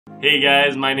Hey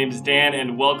guys, my name is Dan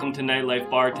and welcome to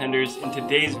Nightlife Bartenders. In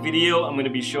today's video, I'm going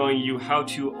to be showing you how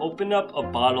to open up a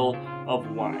bottle of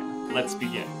wine. Let's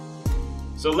begin.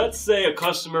 So let's say a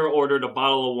customer ordered a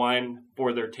bottle of wine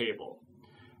for their table.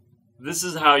 This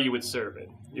is how you would serve it.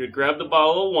 You would grab the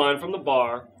bottle of wine from the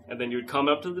bar, and then you would come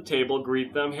up to the table,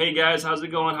 greet them, hey guys, how's it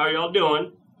going, how y'all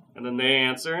doing? And then they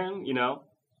answer, and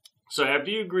So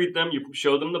after you greet them, you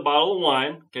show them the bottle of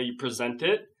wine, okay, you present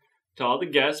it to all the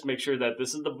guests, make sure that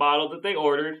this is the bottle that they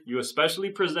ordered. You especially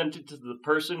present it to the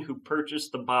person who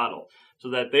purchased the bottle so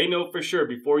that they know for sure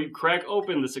before you crack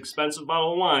open this expensive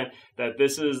bottle of wine that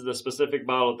this is the specific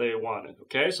bottle they wanted,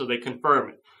 okay? So they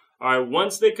confirm it. All right,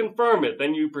 once they confirm it,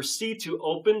 then you proceed to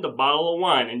open the bottle of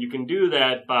wine, and you can do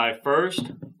that by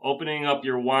first opening up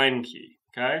your wine key,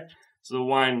 okay? So the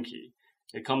wine key,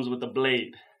 it comes with a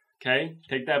blade, okay?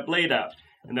 Take that blade out,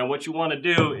 and then what you want to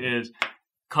do is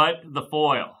cut the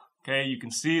foil. Okay, you can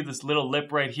see this little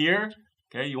lip right here.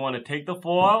 Okay, you want to take the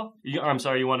foil, you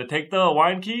want to take the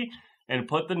wine key and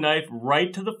put the knife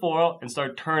right to the foil and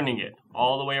start turning it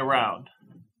all the way around.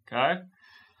 Okay?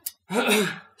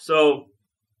 So,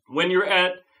 when you're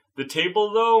at the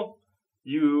table though,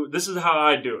 this is how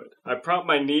I do it. I prop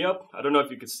my knee up. I don't know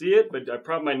if you can see it, but I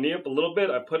prop my knee up a little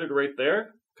bit. I put it right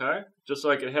there, okay? Just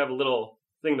so I could have a little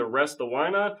thing to rest the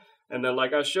wine on. And then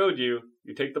like I showed you,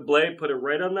 you take the blade, put it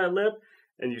right on that lip,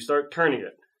 and you start turning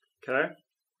it, okay?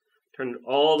 Turn it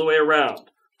all the way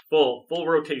around, full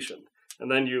rotation.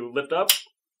 And then you lift up,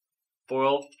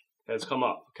 foil has come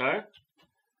up, okay?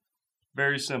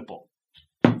 Very simple.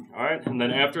 All right, and then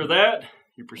after that,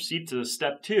 you proceed to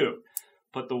step 2.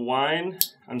 Put the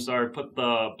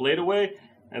blade away,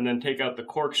 and then take out the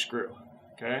corkscrew,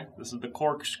 okay? This is the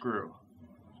corkscrew,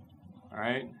 all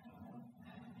right?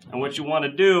 And what you want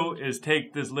to do is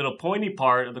take this little pointy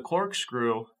part of the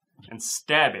corkscrew and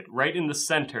stab it right in the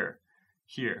center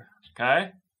here,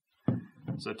 okay?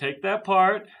 So take that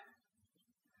part,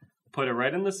 put it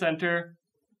right in the center,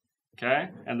 okay?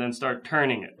 And then start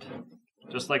turning it,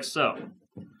 just like so.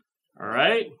 All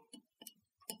right?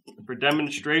 For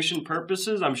demonstration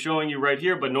purposes, I'm showing you right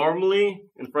here, but normally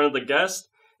in front of the guest,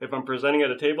 if I'm presenting at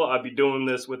a table, I'd be doing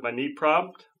this with my knee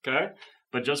propped, okay?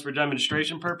 But just for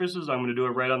demonstration purposes, I'm going to do it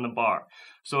right on the bar.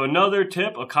 So another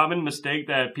tip, a common mistake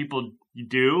that people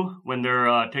do when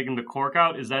they're taking the cork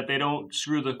out is that they don't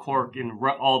screw the cork in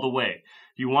all the way.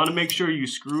 You want to make sure you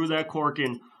screw that cork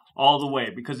in all the way,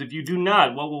 because if you do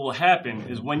not, what will happen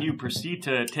is when you proceed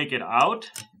to take it out,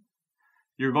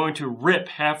 you're going to rip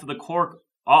half of the cork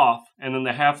off, and then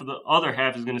the other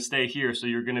half is going to stay here, so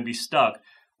you're going to be stuck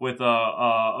with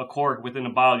a cork within a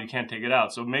bottle. You can't take it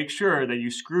out. So make sure that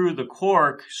you screw the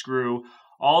cork screw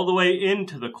all the way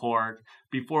into the cork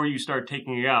before you start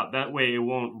taking it out. That way it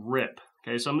won't rip.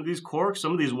 Okay, some of these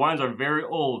wines are very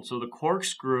old, so the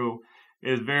corkscrew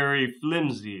is very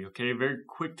flimsy, okay, very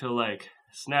quick to like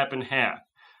snap in half.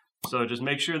 So just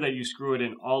make sure that you screw it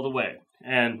in all the way.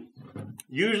 And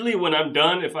usually when I'm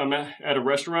done, if I'm at a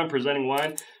restaurant presenting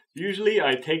wine, usually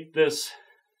I take this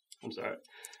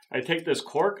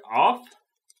cork off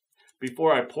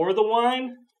before I pour the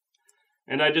wine,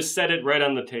 and I just set it right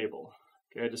on the table.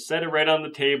 Okay, I just set it right on the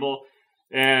table,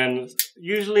 and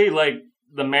usually like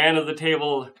the man of the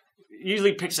table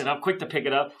usually picks it up, quick to pick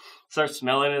it up, starts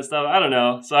smelling it and stuff. I don't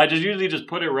know. So I usually just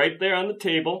put it right there on the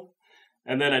table,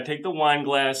 and then I take the wine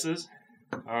glasses,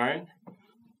 all right,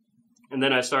 and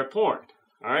then I start pouring,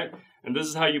 all right. And this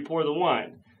is how you pour the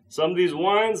wine. Some of these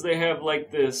wines, they have like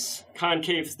this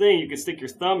concave thing you can stick your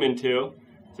thumb into.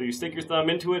 So you stick your thumb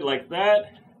into it like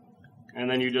that, and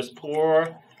then you just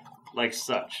pour like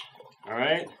such, all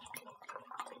right?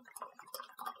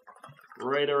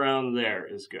 Right around there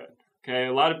is good. Okay,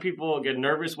 a lot of people get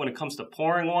nervous when it comes to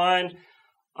pouring wine,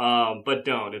 but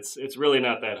don't. It's really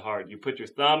not that hard. You put your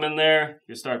thumb in there,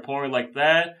 you start pouring like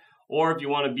that, or if you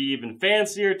want to be even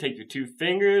fancier, take your 2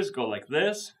 fingers, go like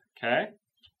this, okay?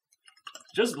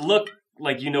 Just look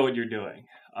like you know what you're doing.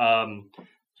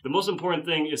 The most important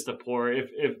thing is to pour. If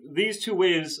these 2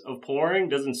 ways of pouring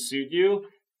doesn't suit you,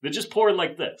 then just pour it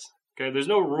like this, okay? There's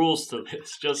no rules to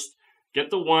this. Just get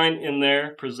the wine in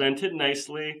there, present it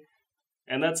nicely,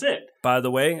 and that's it. By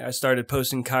the way, I started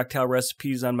posting cocktail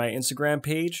recipes on my Instagram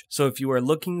page, so if you are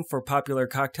looking for popular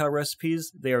cocktail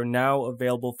recipes, they are now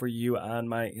available for you on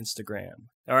my Instagram.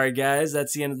 Alright guys,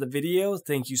 that's the end of the video.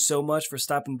 Thank you so much for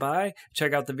stopping by.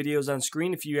 Check out the videos on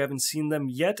screen if you haven't seen them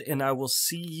yet, and I will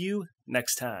see you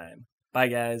next time. Bye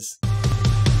guys.